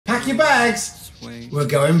pack your bags. We're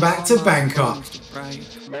going back to Bangkok.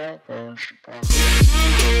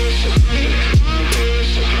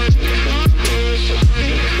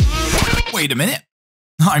 Wait a minute.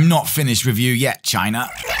 I'm not finished with you yet, China.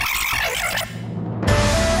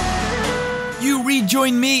 You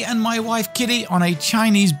rejoined me and my wife Kitty on a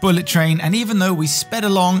Chinese bullet train, and even though we sped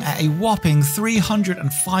along at a whopping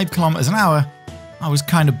 305 kilometers an hour, I was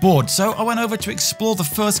kind of bored, so I went over to explore the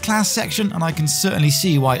first class section, and I can certainly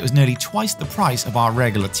see why it was nearly twice the price of our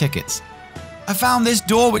regular tickets. I found this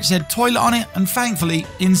door which said toilet on it, and thankfully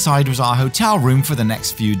inside was our hotel room for the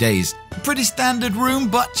next few days. Pretty standard room,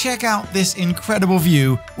 but check out this incredible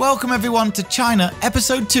view. Welcome everyone to China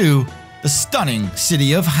Episode 2, the stunning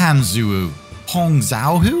city of Hangzhou.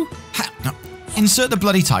 Hangzhou? No. Insert the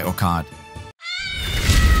bloody title card.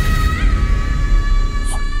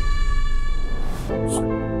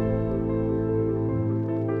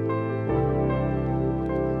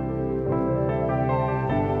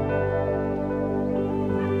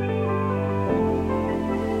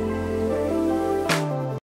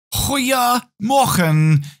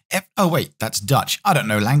 Goeiemorgen. Oh wait, that's Dutch. I don't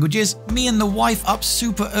know languages. Me and the wife up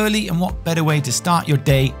super early, and what better way to start your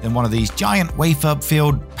day than one of these giant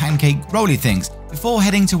wafer-filled pancake rolly things before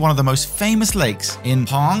heading to one of the most famous lakes in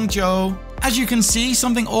Hangzhou. As you can see,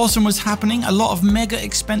 something awesome was happening, a lot of mega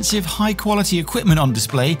expensive high quality equipment on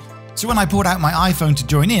display, so when I pulled out my iPhone to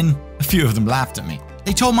join in, a few of them laughed at me.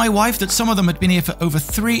 They told my wife that some of them had been here for over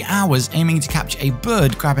 3 hours aiming to capture a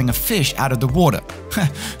bird grabbing a fish out of the water.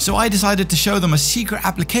 So I decided to show them a secret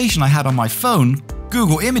application I had on my phone,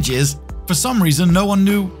 Google Images. For some reason, no one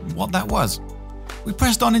knew what that was. We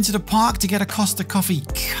pressed on into the park to get a Costa Coffee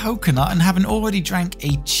coconut, and having already drank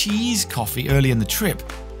a cheese coffee early in the trip,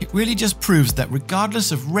 it really just proves that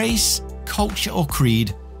regardless of race, culture or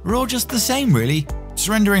creed, we're all just the same really.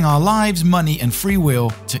 Surrendering our lives, money and free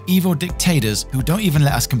will to evil dictators who don't even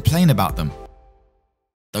let us complain about them.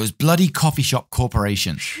 Those bloody coffee shop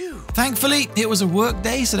corporations. Thankfully, it was a work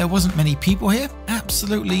day, so there wasn't many people here.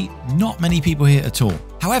 Absolutely not many people here at all.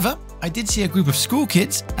 However, I did see a group of school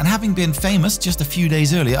kids, and having been famous just a few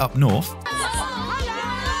days earlier up north,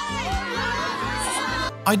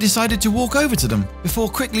 I decided to walk over to them before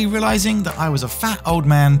quickly realizing that I was a fat old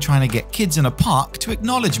man trying to get kids in a park to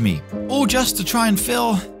acknowledge me, all just to try and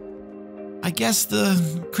fill, I guess, the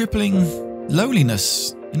crippling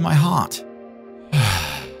loneliness in my heart.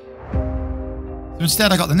 So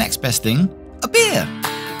instead I got the next best thing, a beer.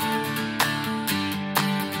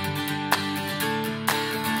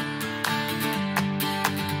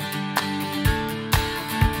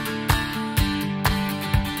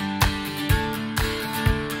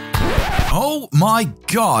 Oh my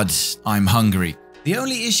god, I'm hungry. The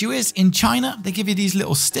only issue is, in China, they give you these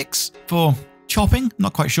little sticks for chopping.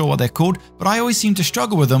 Not quite sure what they're called, but I always seem to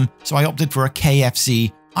struggle with them, so I opted for a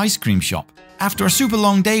KFC ice cream shop. After a super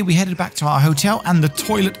long day, we headed back to our hotel and the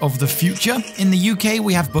toilet of the future. In the UK,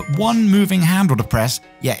 we have but one moving handle to press,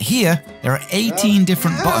 yet here, there are 18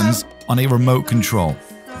 different buttons on a remote control.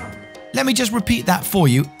 Let me just repeat that for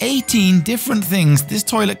you. 18 different things this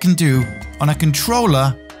toilet can do on a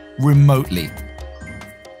controller remotely.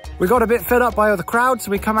 We got a bit fed up by all the crowd,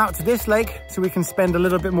 so we come out to this lake so we can spend a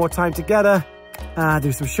little bit more time together,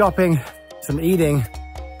 do some shopping, some eating,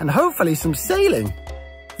 and hopefully some sailing.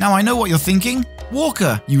 Now I know what you're thinking.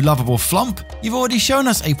 Walker, you lovable flump, you've already shown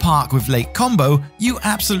us a park with lake combo. You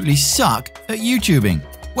absolutely suck at YouTubing.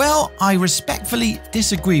 Well, I respectfully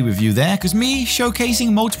disagree with you there, because me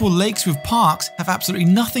showcasing multiple lakes with parks have absolutely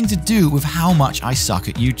nothing to do with how much I suck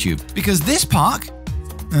at YouTube. Because this park,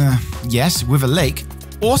 yes, with a lake,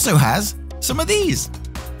 also has some of these.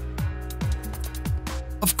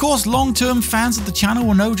 Of course, long-term fans of the channel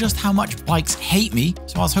will know just how much bikes hate me,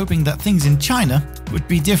 so I was hoping that things in China would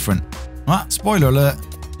be different. Well, spoiler alert,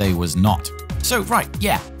 they was not. So right,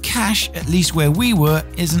 yeah, cash, at least where we were,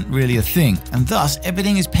 isn't really a thing, and thus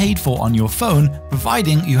everything is paid for on your phone,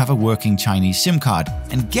 providing you have a working Chinese SIM card.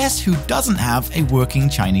 And guess who doesn't have a working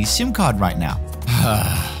Chinese SIM card right now?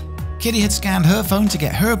 Kitty had scanned her phone to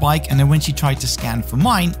get her bike, and then when she tried to scan for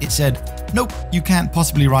mine, it said, nope, you can't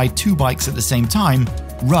possibly ride 2 bikes at the same time.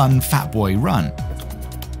 Run, fat boy, run.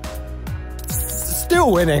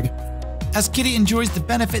 Still winning. As Kitty enjoys the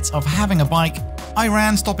benefits of having a bike, I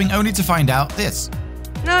ran, stopping only to find out this.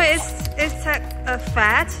 No, it's a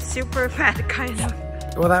fat, super fat kind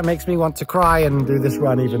of. Well, that makes me want to cry and do this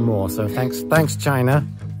run even more, so thanks China.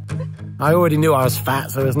 I already knew I was fat,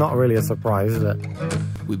 so it's not really a surprise, is it?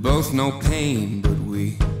 We both know pain, but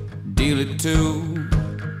we deal it too.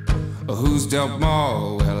 Who's dealt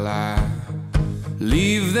more? Well, I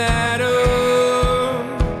leave that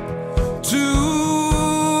up to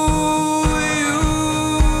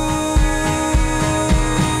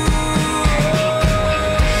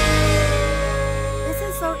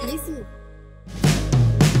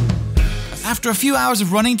After a few hours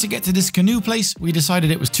of running to get to this canoe place, we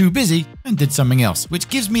decided it was too busy and did something else, which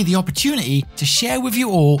gives me the opportunity to share with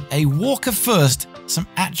you all a Walker first, some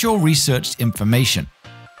actual researched information.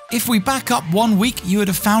 If we back up 1 week, you would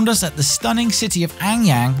have found us at the stunning city of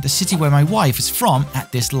Anyang, the city where my wife is from,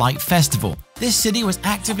 at this light festival. This city was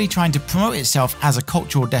actively trying to promote itself as a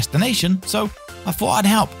cultural destination, so I thought I'd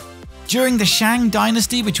help. During the Shang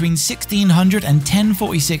dynasty between 1600 and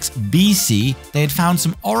 1046 BC, they had found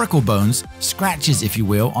some oracle bones, scratches if you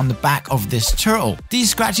will, on the back of this turtle. These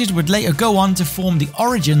scratches would later go on to form the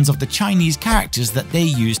origins of the Chinese characters that they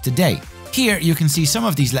use today. Here you can see some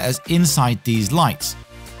of these letters inside these lights.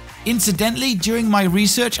 Incidentally, during my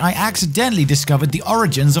research, I accidentally discovered the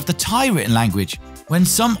origins of the Thai written language, when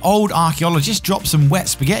some old archaeologist dropped some wet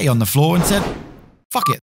spaghetti on the floor and said, "Fuck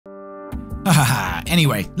it."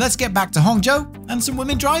 Anyway, let's get back to Hangzhou and some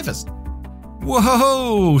women drivers.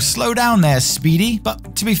 Whoa, slow down there, Speedy.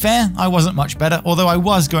 But to be fair, I wasn't much better, although I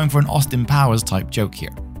was going for an Austin Powers type joke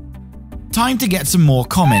here. Time to get some more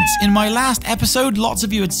comments. In my last episode, lots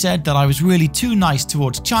of you had said that I was really too nice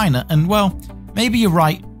towards China, and well, maybe you're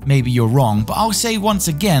right, maybe you're wrong, but I'll say once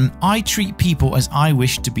again, I treat people as I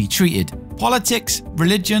wish to be treated. Politics,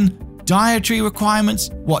 religion, dietary requirements,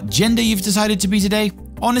 what gender you've decided to be today,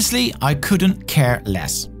 honestly, I couldn't care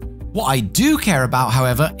less. What I do care about,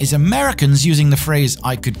 however, is Americans using the phrase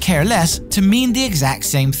 "I could care less" to mean the exact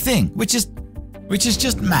same thing, which is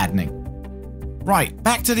just maddening. Right,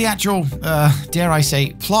 back to the actual, dare I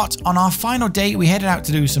say, plot. On our final day, we headed out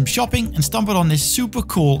to do some shopping and stumbled on this super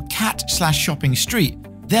cool cat/shopping street.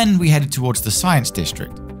 Then we headed towards the science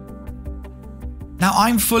district. Now,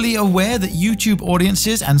 I'm fully aware that YouTube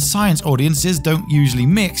audiences and science audiences don't usually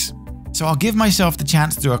mix, so I'll give myself the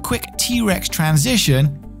chance to do a quick T-Rex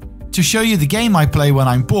transition to show you the game I play when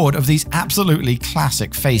I'm bored of these absolutely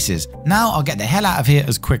classic faces. Now I'll get the hell out of here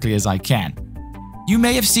as quickly as I can. You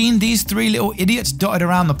may have seen these three little idiots dotted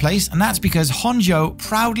around the place, and that's because Hangzhou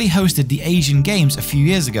proudly hosted the Asian Games a few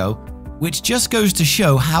years ago, which just goes to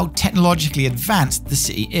show how technologically advanced the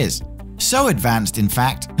city is. So advanced, in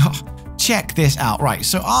fact. Check this out. Right,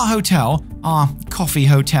 so our hotel, our coffee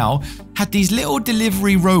hotel, had these little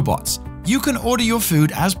delivery robots. You can order your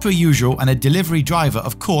food as per usual, and a delivery driver,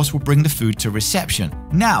 of course, will bring the food to reception.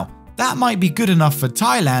 Now, that might be good enough for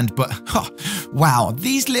Thailand, but wow,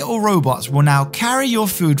 these little robots will now carry your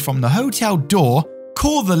food from the hotel door,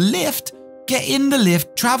 call the lift, get in the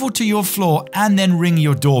lift, travel to your floor, and then ring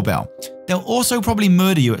your doorbell. They'll also probably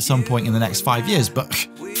murder you at some point in the next 5 years, but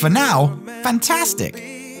for now,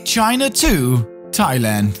 fantastic. China 2,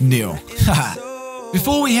 Thailand 0.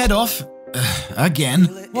 Before we head off, again,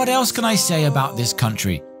 what else can I say about this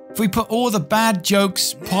country? If we put all the bad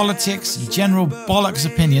jokes, politics, and general bollocks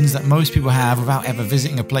opinions that most people have without ever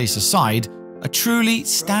visiting a place aside, a truly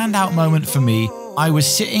standout moment for me, I was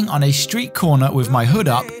sitting on a street corner with my hood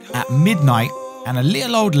up at midnight, and a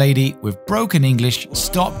little old lady with broken English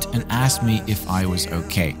stopped and asked me if I was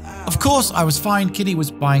okay. Of course, I was fine. Kitty was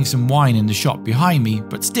buying some wine in the shop behind me,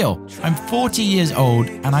 but still, I'm 40 years old,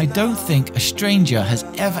 and I don't think a stranger has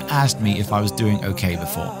ever asked me if I was doing okay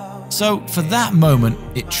before. So for that moment,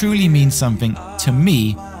 it truly means something to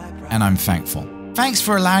me, and I'm thankful. Thanks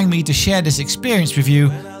for allowing me to share this experience with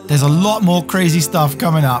you. There's a lot more crazy stuff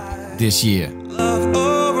coming up this year. Love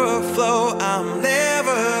overflow, I'm there.